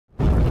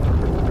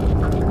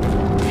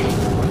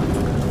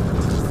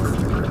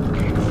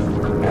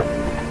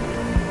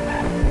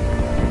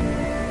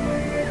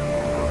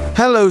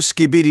Hello,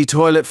 SKIBIDI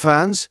toilet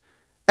fans.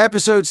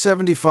 Episode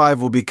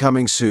 75 will be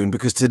coming soon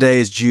because today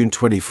is June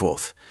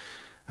 24th.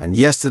 And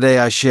yesterday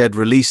I shared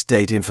release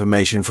date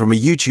information from a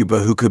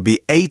YouTuber who could be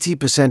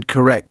 80%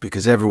 correct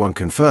because everyone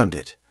confirmed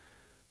it.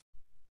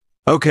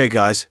 Okay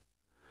guys,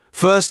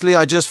 firstly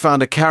I just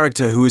found a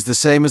character who is the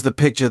same as the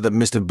picture that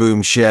Mr.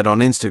 Boom shared on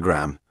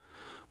Instagram.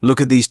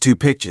 Look at these two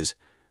pictures.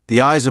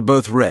 The eyes are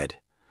both red.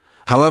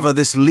 However,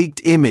 this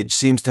leaked image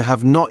seems to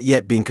have not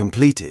yet been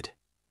completed.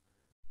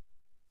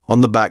 On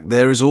the back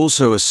there is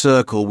also a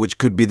circle which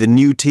could be the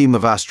new team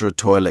of Astro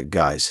Toilet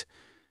guys.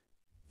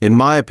 In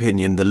my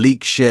opinion, the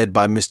leak shared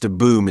by Mr.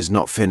 Boom is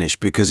not finished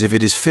because if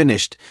it is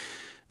finished,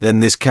 then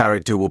this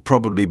character will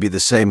probably be the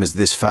same as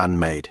this fan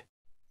made.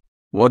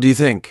 What do you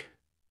think?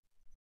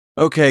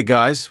 Okay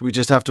guys, we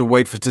just have to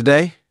wait for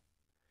today?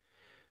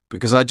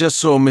 Because I just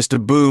saw Mr.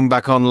 Boom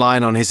back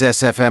online on his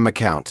SFM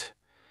account.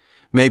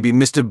 Maybe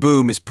Mr.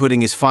 Boom is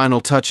putting his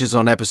final touches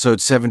on episode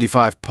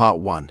 75 part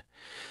 1.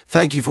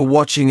 Thank you for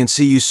watching and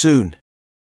see you soon.